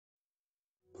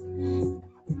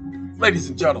Ladies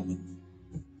and gentlemen,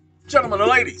 gentlemen and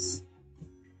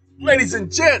ladies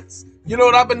and gents, you know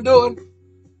what I've been doing?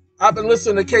 I've been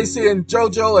listening to Casey and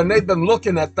JoJo, and they've been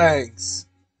looking at things.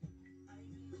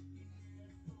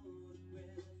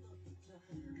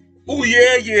 Oh,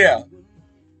 yeah.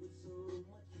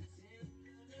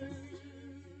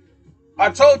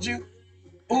 I told you.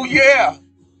 Oh, yeah.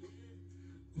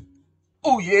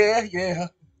 Oh, yeah.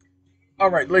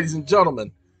 All right, ladies and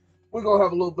gentlemen, we're going to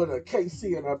have a little bit of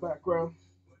Casey in our background.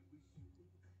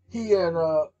 He and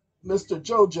Mr.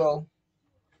 JoJo,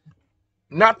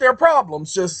 not their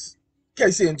problems, just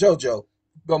Casey and JoJo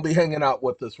going to be hanging out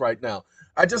with us right now.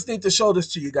 I just need to show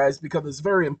this to you guys because it's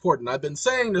very important. I've been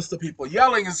saying this to people,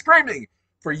 yelling and screaming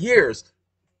for years,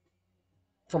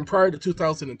 from prior to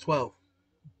 2012,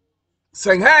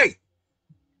 saying, hey,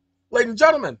 ladies and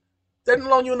gentlemen, they didn't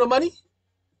loan you no money.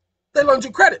 They loaned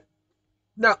you credit.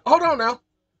 Now, hold on now.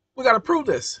 We got to prove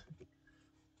this.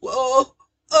 Why?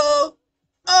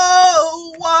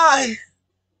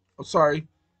 I'm sorry.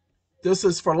 This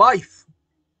is for life.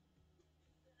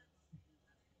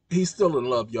 He's still in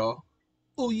love, y'all.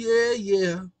 Oh,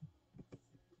 yeah.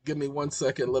 Give me 1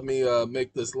 second. Let me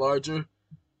make this larger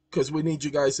because we need you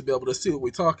guys to be able to see what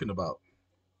we're talking about.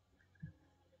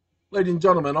 Ladies and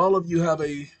gentlemen, all of you have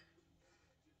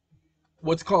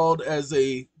what's called as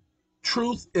a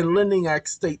Truth in Lending Act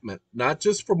statement, not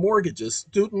just for mortgages,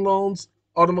 student loans,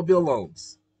 automobile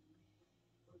loans.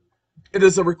 It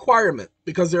is a requirement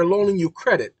because they're loaning you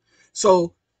credit.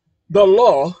 So the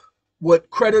law,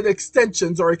 what credit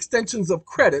extensions or extensions of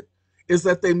credit, is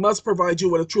that they must provide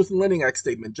you with a Truth in Lending Act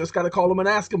statement. Just got to call them and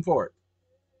ask them for it.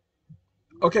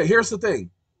 Okay, here's the thing.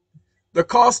 The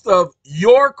cost of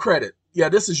your credit, yeah,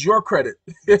 this is your credit.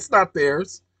 It's not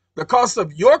theirs. The cost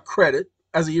of your credit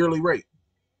as a yearly rate.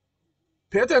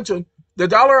 Pay attention. The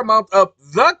dollar amount of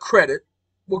the credit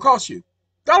will cost you.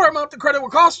 Dollar amount the credit will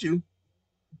cost you.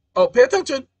 Oh, pay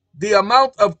attention. The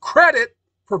amount of credit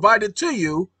provided to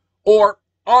you or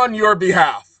on your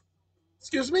behalf.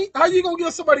 Excuse me? How are you going to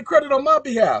give somebody credit on my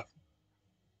behalf?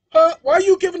 Huh? Why are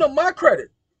you giving them my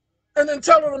credit and then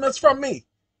telling them it's from me?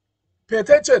 Pay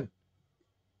attention.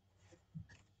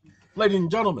 Ladies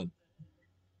and gentlemen,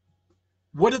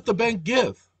 what did the bank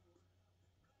give?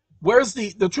 Where's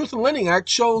the Truth in Lending Act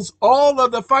shows all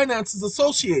of the finances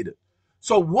associated.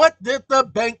 So what did the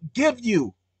bank give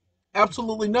you?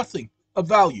 Absolutely nothing of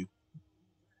value.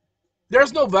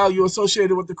 There's no value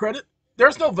associated with the credit.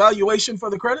 There's no valuation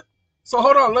for the credit. So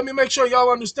hold on, let me make sure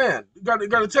y'all understand. Got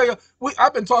to tell you,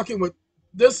 I've been talking with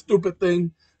this stupid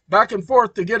thing back and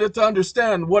forth to get it to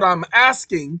understand what I'm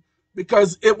asking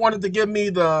because it wanted to give me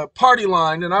the party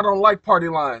line, and I don't like party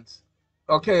lines.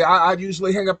 Okay, I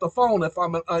usually hang up the phone if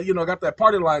I'm, got that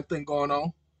party line thing going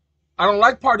on. I don't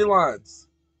like party lines.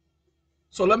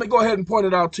 So let me go ahead and point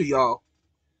it out to y'all.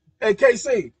 Hey,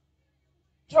 KC,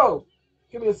 Joe,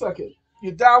 give me a second.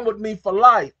 You're down with me for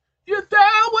life. You're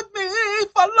down with me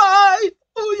for life.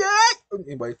 Oh, yeah.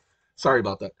 Anyway, sorry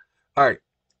about that. All right.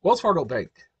 Wells Fargo Bank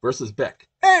versus Beck.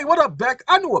 Hey, what up, Beck?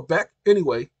 I knew a Beck.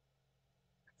 Anyway,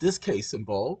 this case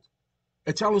involved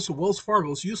a challenge to Wells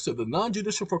Fargo's use of the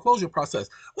non-judicial foreclosure process.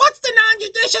 What's the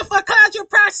non-judicial foreclosure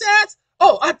process?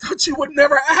 Oh, I thought you would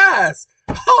never ask.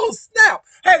 Oh, snap.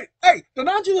 Hey, the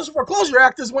non-judicial foreclosure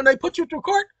act is when they put you through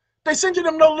court. They send you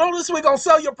them no notice, we're going to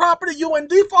sell your property, you in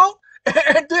default,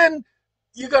 and then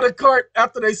you go to court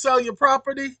after they sell your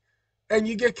property and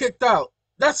you get kicked out.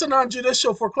 That's a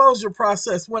non-judicial foreclosure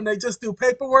process when they just do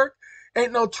paperwork.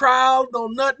 Ain't no trial, no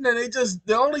nothing, and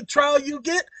the only trial you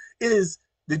get is,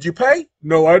 did you pay?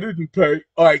 No, I didn't pay.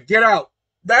 All right, get out.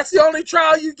 That's the only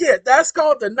trial you get. That's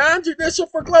called the non-judicial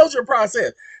foreclosure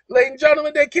process. Ladies and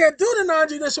gentlemen, they can't do the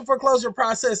non-judicial foreclosure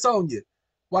process on you.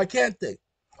 Why can't they?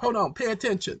 Hold on, pay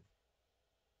attention.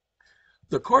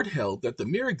 The court held that the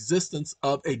mere existence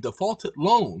of a defaulted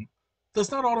loan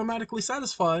does not automatically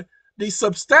satisfy the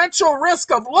substantial risk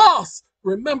of loss.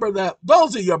 Remember that.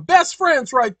 Those are your best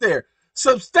friends right there.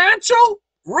 Substantial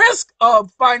risk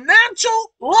of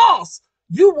financial loss.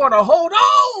 You want to hold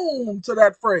on to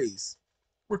that phrase.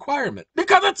 Requirement.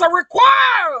 Because it's a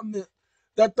requirement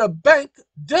that the bank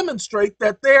demonstrate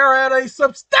that they are at a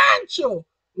substantial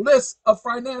risk of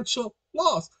financial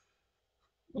loss.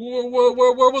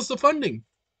 Where was the funding?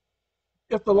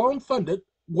 If the loan funded,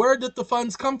 where did the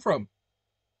funds come from?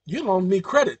 You loaned me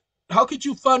credit. How could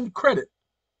you fund credit?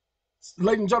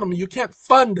 Ladies and gentlemen, you can't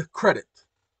fund credit.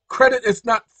 Credit is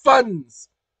not funds.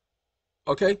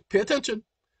 Okay, pay attention.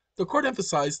 The court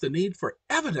emphasized the need for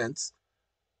evidence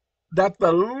that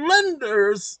the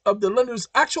lender's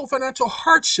actual financial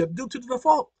hardship due to the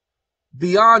default,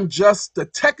 beyond just the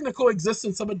technical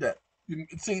existence of a debt. You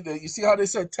see how they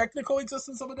said technical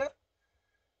existence of a debt?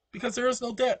 Because there is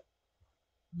no debt.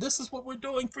 This is what we're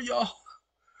doing for y'all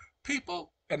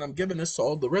people. And I'm giving this to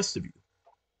all the rest of you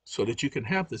so that you can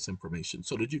have this information,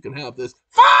 so that you can have this.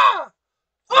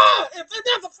 If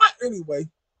there's a fight. Anyway,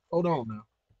 hold on now.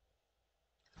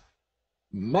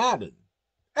 Madden.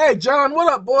 Hey, John,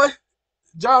 what up, boy?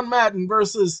 John Madden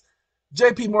versus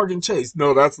JP Morgan Chase.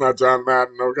 No, that's not John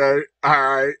Madden, okay?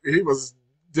 All right. He was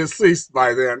deceased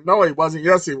by then. No, he wasn't.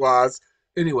 Yes, he was.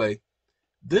 Anyway,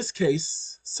 this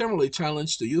case similarly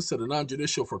challenged the use of the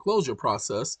non-judicial foreclosure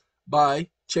process by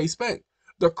Chase Bank.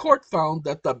 The court found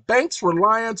that the bank's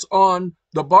reliance on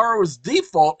the borrower's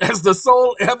default as the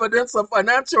sole evidence of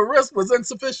financial risk was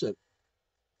insufficient.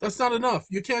 That's not enough.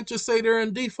 You can't just say they're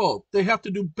in default. They have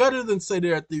to do better than say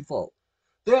they're at default.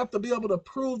 They have to be able to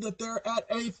prove that they're at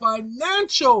a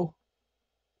financial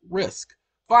risk.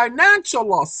 Financial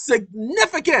loss,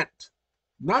 significant.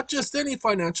 Not just any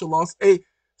financial loss, a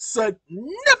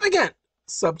significant,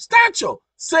 substantial,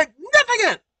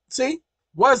 significant,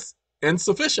 was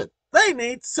insufficient. They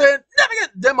need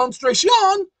significant demonstration.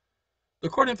 The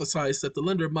court emphasized that the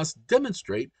lender must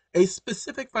demonstrate a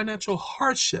specific financial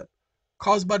hardship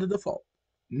caused by the default,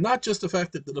 not just the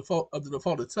fact that the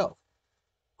default itself.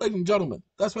 Ladies and gentlemen,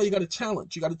 that's why you got to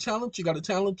challenge. You got to challenge. You got to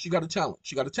challenge. You got to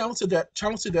challenge. You got to challenge the debt.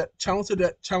 Challenge the debt. Challenge the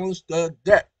debt. Challenge the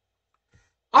debt.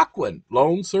 Aquin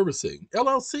Loan Servicing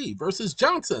LLC versus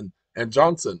Johnson and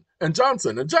Johnson and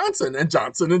Johnson and Johnson and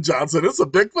Johnson and Johnson. It's a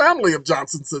big family of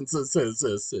Johnsons.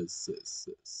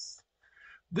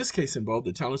 This case involved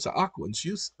a challenge to Aquin's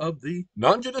use of the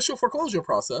non-judicial foreclosure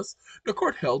process. The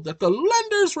court held that the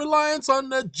lender's reliance on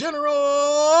the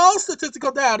general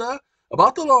statistical data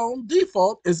about the loan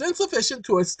default is insufficient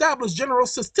to establish general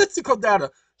statistical data.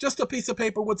 Just a piece of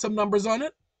paper with some numbers on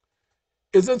it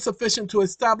is insufficient to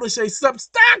establish a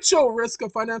substantial risk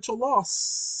of financial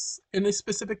loss in a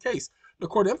specific case. The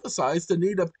court emphasized the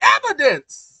need of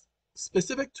evidence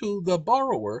specific to the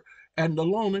borrower and the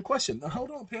loan in question. Now,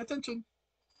 hold on, pay attention.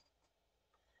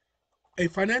 A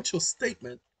financial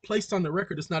statement placed on the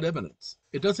record is not evidence.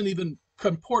 It doesn't even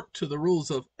comport to the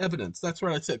rules of evidence. That's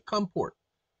what I said, comport.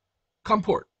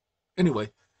 Comport.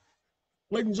 Anyway,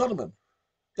 ladies and gentlemen,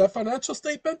 that financial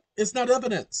statement is not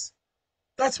evidence.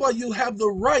 That's why you have the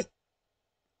right,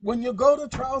 when you go to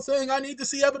trial, saying, I need to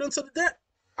see evidence of the debt.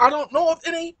 I don't know of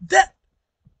any debt.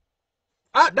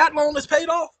 That loan is paid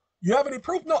off. You have any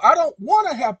proof? No, I don't want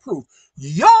to have proof.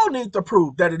 Y'all need to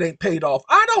prove that it ain't paid off.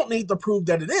 I don't need to prove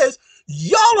that it is.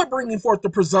 Y'all are bringing forth the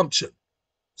presumption.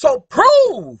 So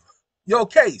prove your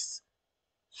case.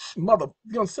 Mother,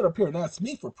 you're going to sit up here and ask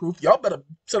me for proof. Y'all better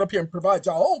sit up here and provide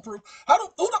y'all own proof.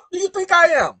 Who do you think I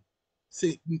am?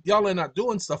 See, y'all are not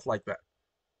doing stuff like that.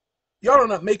 Y'all are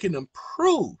not making them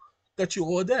prove that you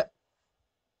owe a debt.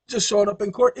 Just showing up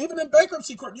in court, even in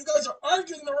bankruptcy court, you guys are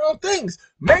arguing the wrong things.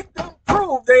 Make them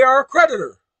prove they are a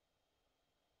creditor.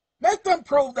 Make them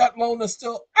prove that loan is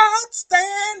still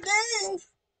outstanding.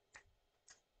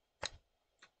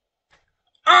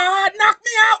 Knock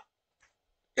me out.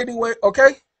 Anyway,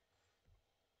 okay?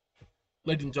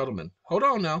 Ladies and gentlemen, hold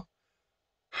on now.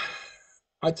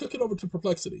 I took it over to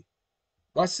Perplexity.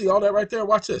 Watch, see all that right there?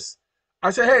 Watch this. I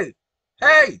said,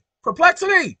 hey,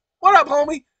 Perplexity, what up,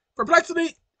 homie?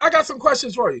 Perplexity, I got some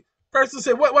questions for you. Person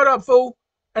said, what up, fool?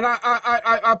 And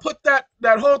I put that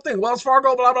whole thing, Wells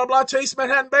Fargo, blah, blah, blah, Chase,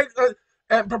 Manhattan Bank,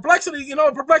 and Perplexity,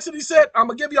 Perplexity said, I'm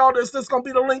going to give you all this. This is going to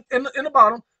be the link in the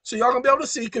bottom, so y'all going to be able to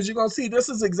see, because you're going to see this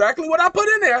is exactly what I put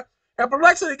in there. And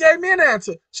Perplexity gave me an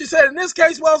answer. She said, in this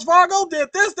case, Wells Fargo did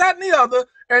this, that, and the other,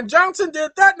 and Johnson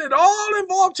did that, and it all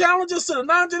involved challenges to the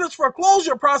non-judicial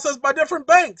foreclosure process by different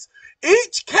banks.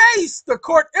 Each case, the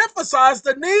court emphasized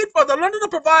the need for the lender to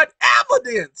provide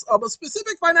evidence of a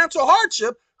specific financial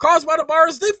hardship caused by the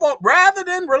borrower's default, rather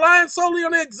than relying solely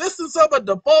on the existence of a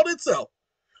default itself.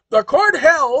 The court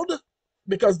held,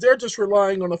 because they're just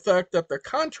relying on the fact that the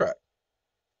contract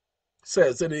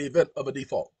says in the event of a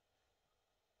default.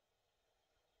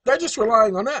 They're just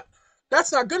relying on that.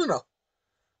 That's not good enough.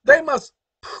 They must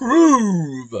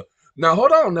prove. Now,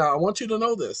 hold on now. I want you to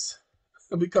know this,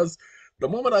 because the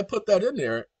moment I put that in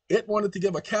there, it wanted to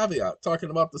give a caveat talking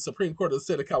about the Supreme Court of the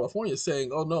state of California saying,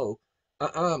 oh, no,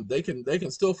 they can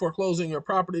still foreclose on your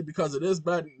property because it is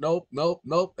bad. Nope.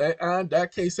 That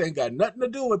case ain't got nothing to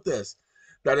do with this.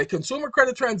 That a consumer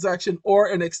credit transaction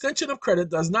or an extension of credit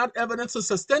does not evidence a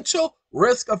substantial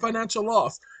risk of financial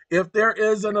loss if there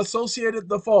is an associated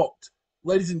default.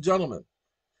 Ladies and gentlemen,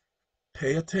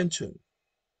 pay attention.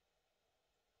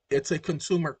 It's a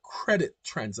consumer credit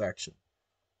transaction.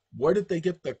 Where did they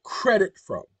get the credit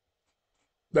from?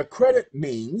 The credit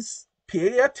means,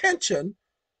 pay attention,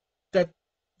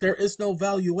 There is no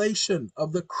valuation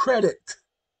of the credit.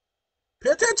 Pay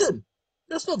attention.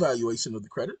 There's no valuation of the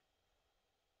credit.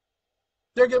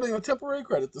 They're giving a temporary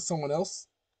credit to someone else.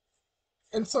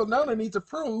 And so now they need to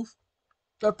prove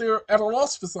that they're at a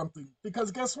loss for something.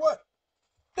 Because guess what?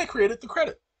 They created the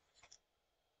credit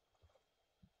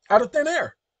out of thin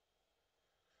air.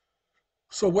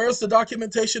 So where's the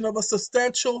documentation of a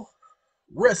substantial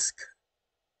risk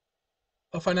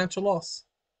of financial loss?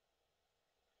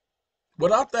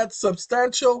 Without that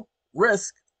substantial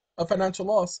risk of financial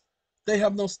loss, they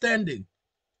have no standing.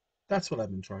 That's what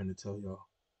I've been trying to tell y'all.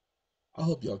 I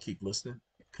hope y'all keep listening,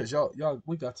 because y'all,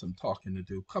 we got some talking to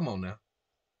do. Come on now.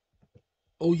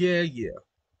 Oh, yeah.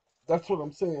 That's what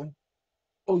I'm saying.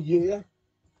 Oh, yeah.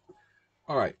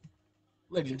 All right,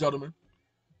 ladies and gentlemen.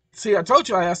 See, I told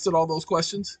you I asked it all those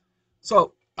questions.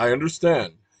 So I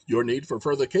understand your need for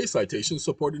further case citations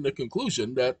supporting the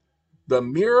conclusion that the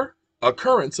mere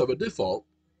occurrence of a default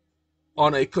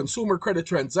on a consumer credit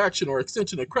transaction or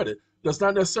extension of credit does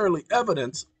not necessarily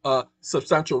evidence a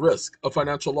substantial risk of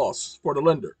financial loss for the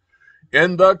lender.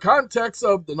 In the context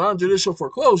of the non-judicial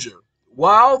foreclosure,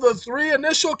 while the 3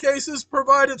 initial cases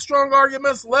provided strong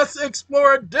arguments, let's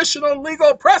explore additional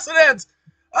legal precedents.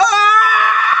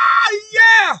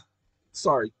 Yeah!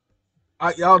 Sorry.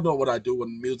 Y'all know what I do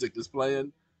when music is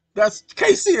playing. That's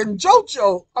Casey and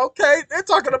JoJo, okay? They're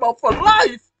talking about for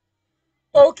life,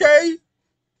 okay?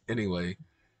 Anyway,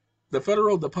 the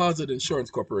Federal Deposit Insurance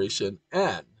Corporation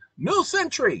and New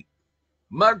Century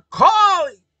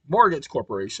Macaulay Mortgage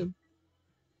Corporation,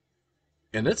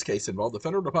 in this case, involved the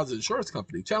Federal Deposit Insurance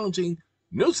Company challenging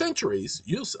New Century's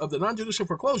use of the non-judicial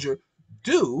foreclosure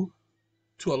due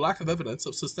to a lack of evidence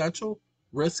of substantial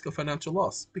risk of financial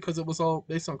loss, because it was all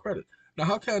based on credit. Now,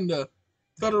 how can the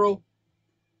Federal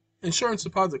Insurance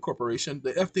Deposit Corporation,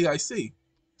 the FDIC,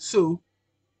 sue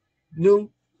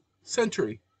New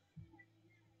Century?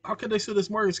 How can they sue this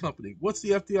mortgage company? What's the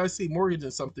FDIC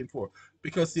mortgaging something for?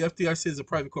 Because the FDIC is a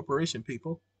private corporation,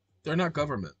 people. They're not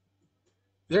government.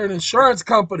 They're an insurance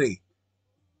company.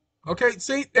 Okay,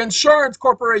 see? Insurance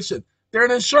corporation. They're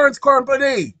an insurance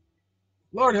company.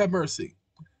 Lord have mercy.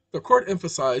 The court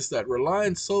emphasized that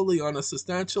relying solely on a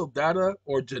substantial data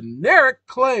or generic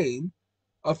claim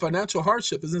of financial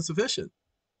hardship is insufficient.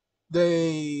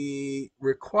 They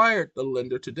required the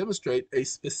lender to demonstrate a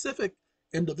specific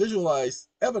individualized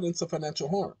evidence of financial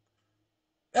harm.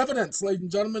 Evidence, ladies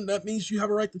and gentlemen, that means you have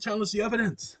a right to challenge the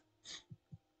evidence.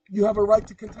 You have a right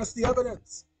to contest the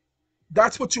evidence.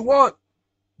 That's what you want.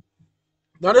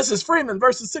 Now, this is Freeman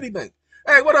versus Citibank.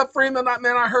 Hey, what up, Freeman?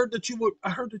 Man, I heard that you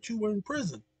were in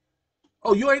prison.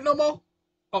 Oh, you ain't no more?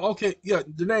 Oh, okay. Yeah,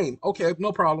 the name. Okay,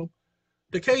 no problem.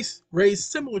 The case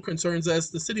raised similar concerns as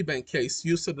the Citibank case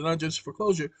used to the non-judicial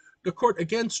foreclosure. The court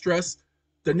again stressed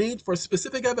the need for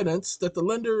specific evidence that the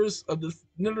lender's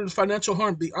financial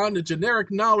harm beyond the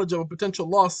generic knowledge of a potential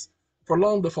loss for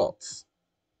loan defaults.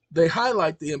 They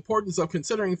highlight the importance of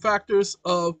considering factors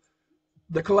of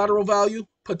the collateral value,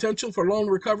 potential for loan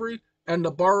recovery, and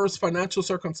the borrower's financial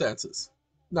circumstances.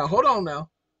 Now, hold on now.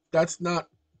 That's not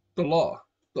the law.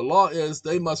 The law is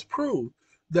they must prove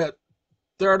that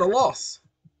they're at a loss.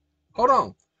 Hold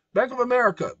on. Bank of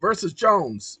America versus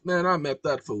Jones. Man, I met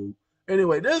that fool.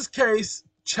 Anyway, this case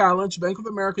challenged Bank of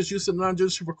America's use of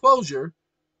non-judicial foreclosure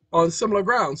on similar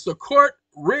grounds. The court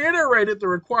reiterated the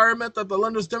requirement that the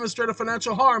lenders demonstrate a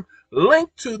financial harm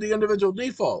linked to the individual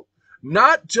default,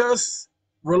 not just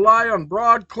rely on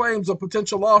broad claims of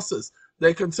potential losses.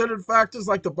 They considered factors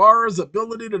like the borrower's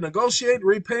ability to negotiate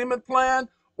repayment plan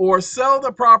or sell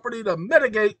the property to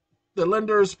mitigate the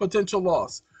lender's potential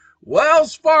loss.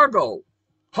 Wells Fargo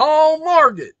Home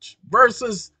Mortgage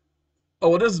versus,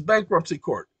 this is bankruptcy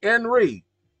court, Enri.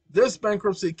 This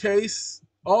bankruptcy case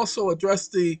also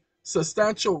addressed the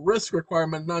substantial risk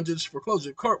requirement of non-judicial foreclosure.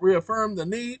 The court reaffirmed the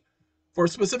need for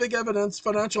specific evidence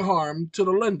financial harm to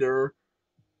the lender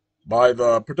by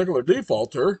the particular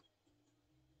defaulter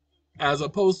as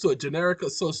opposed to a generic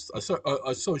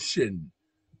association.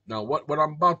 Now, what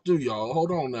I'm about to do, y'all,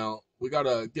 hold on now. We got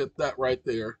to get that right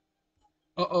there.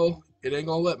 Uh-oh, it ain't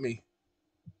going to let me.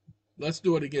 Let's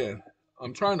do it again.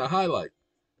 I'm trying to highlight.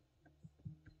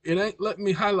 It ain't letting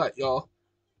me highlight, y'all.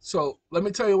 So let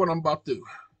me tell you what I'm about to do.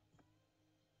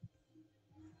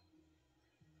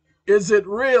 Is it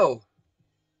real?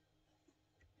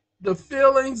 The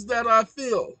feelings that I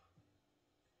feel.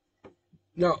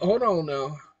 Now, hold on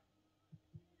now.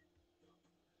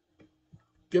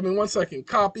 Give me 1 second.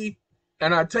 Copy.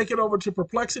 And I take it over to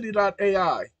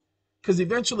perplexity.ai. Because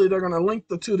eventually they're going to link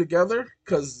the two together.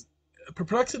 Because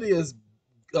Perplexity is,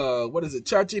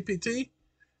 ChatGPT.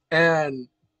 And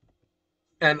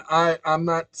And I'm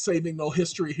not saving no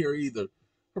history here either.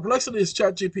 Perplexity is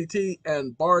ChatGPT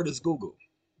and Bard is Google.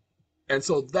 And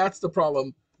so that's the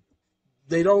problem.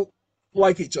 They don't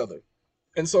like each other.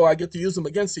 And so I get to use them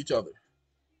against each other.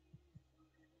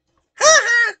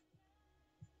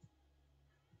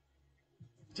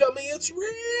 Tell me it's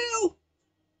real.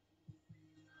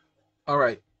 All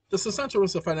right. The substantial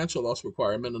risk of financial loss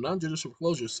requirement, a non-judicial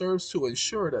foreclosure, serves to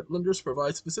ensure that lenders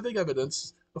provide specific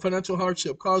evidence of financial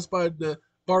hardship caused by the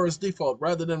borrower's default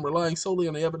rather than relying solely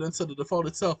on the evidence of the default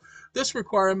itself. This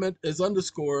requirement is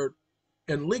underscored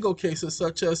in legal cases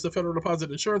such as the Federal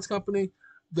Deposit Insurance Company.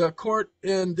 The court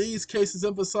in these cases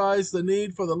emphasized the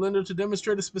need for the lender to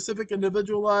demonstrate a specific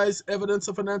individualized evidence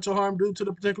of financial harm due to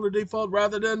the particular default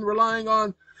rather than relying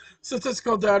on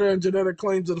statistical data and genetic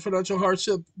claims of the financial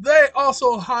hardship. They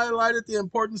also highlighted the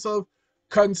importance of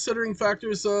considering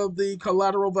factors of the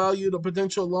collateral value, the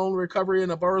potential loan recovery,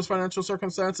 and a borrower's financial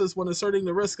circumstances when asserting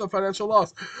the risk of financial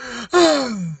loss.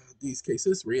 These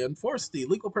cases reinforce the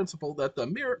legal principle that the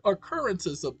mere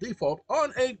occurrences of default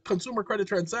on a consumer credit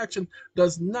transaction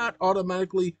does not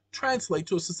automatically translate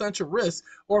to a substantial risk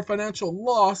or financial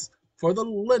loss for the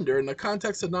lender. In the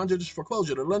context of non-judicial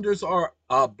foreclosure, the lenders are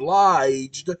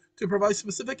obliged to provide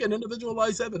specific and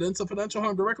individualized evidence of financial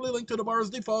harm directly linked to the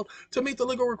borrower's default to meet the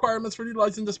legal requirements for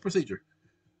utilizing this procedure.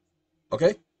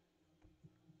 Okay?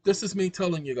 This is me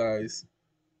telling you guys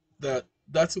that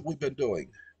that's what we've been doing.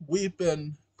 We've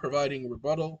been providing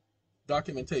rebuttal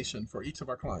documentation for each of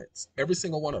our clients, every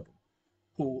single one of them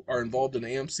who are involved in the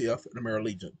AMCF and the American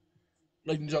Legion.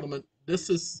 Ladies and gentlemen,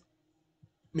 this is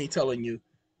me telling you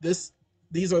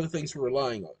these are the things we're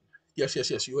relying on. Yes,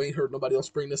 you ain't heard nobody else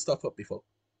bring this stuff up before.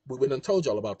 We've been told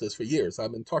y'all about this for years.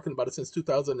 I've been talking about it since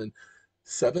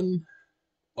 2007.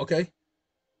 Okay,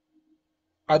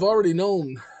 I've already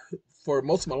known for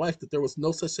most of my life that there was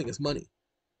no such thing as money.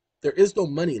 There is no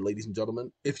money, ladies and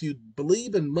gentlemen. If you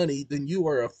believe in money, then you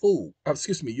are a fool.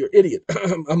 Excuse me, you're an idiot.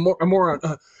 a moron.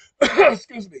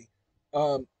 Excuse me.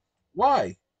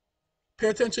 Why? Pay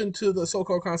attention to the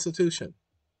so-called Constitution.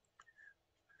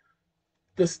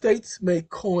 The states may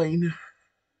coin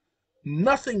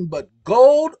nothing but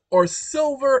gold or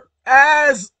silver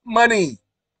as money.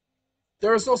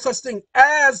 There is no such thing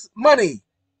as money.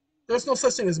 There's no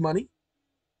such thing as money.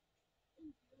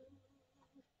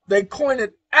 They coin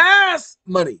it as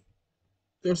money.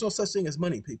 There's no such thing as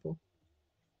money, people.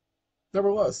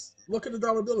 Never was. Look at the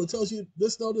dollar bill. It tells you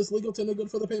this note is legal, tender, good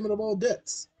for the payment of all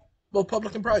debts, both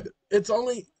public and private. It's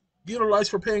only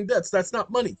utilized for paying debts. That's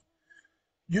not money.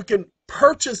 You can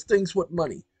purchase things with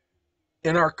money.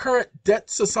 In our current debt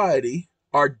society,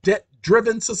 our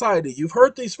debt-driven society, you've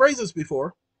heard these phrases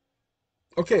before.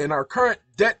 Okay, in our current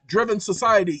debt-driven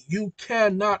society, you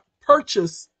cannot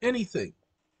purchase anything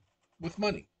with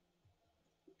money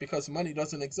because money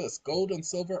doesn't exist. Gold and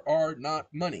silver are not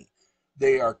money.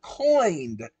 They are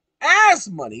coined as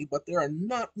money, but they are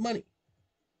not money.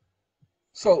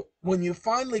 So when you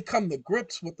finally come to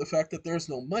grips with the fact that there's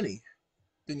no money,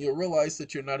 then you'll realize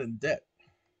that you're not in debt.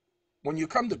 When you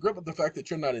come to grip with the fact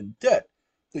that you're not in debt,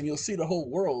 then you'll see the whole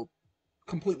world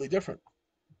completely different.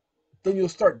 Then you'll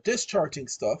start discharging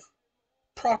stuff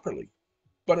properly.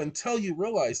 But until you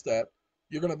realize that,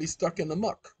 you're going to be stuck in the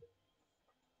muck.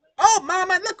 Oh,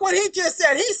 Mama, look what he just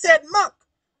said. He said muck.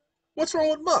 What's wrong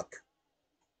with muck?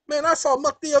 Man, I saw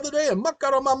muck the other day, and muck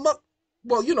got on my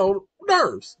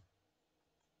nerves.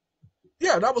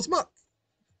 Yeah, that was muck.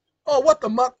 Oh, what the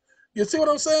muck? You see what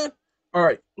I'm saying? All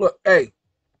right, look, hey,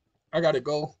 I got to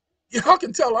go. Y'all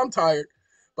can tell I'm tired,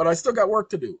 but I still got work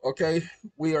to do, okay?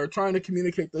 We are trying to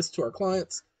communicate this to our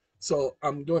clients. So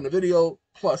I'm doing the video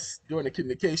plus doing the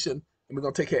communication, and we're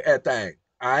going to take care of that thing,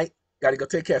 all right? Got to go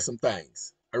take care of some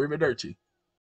things. Arrivederci.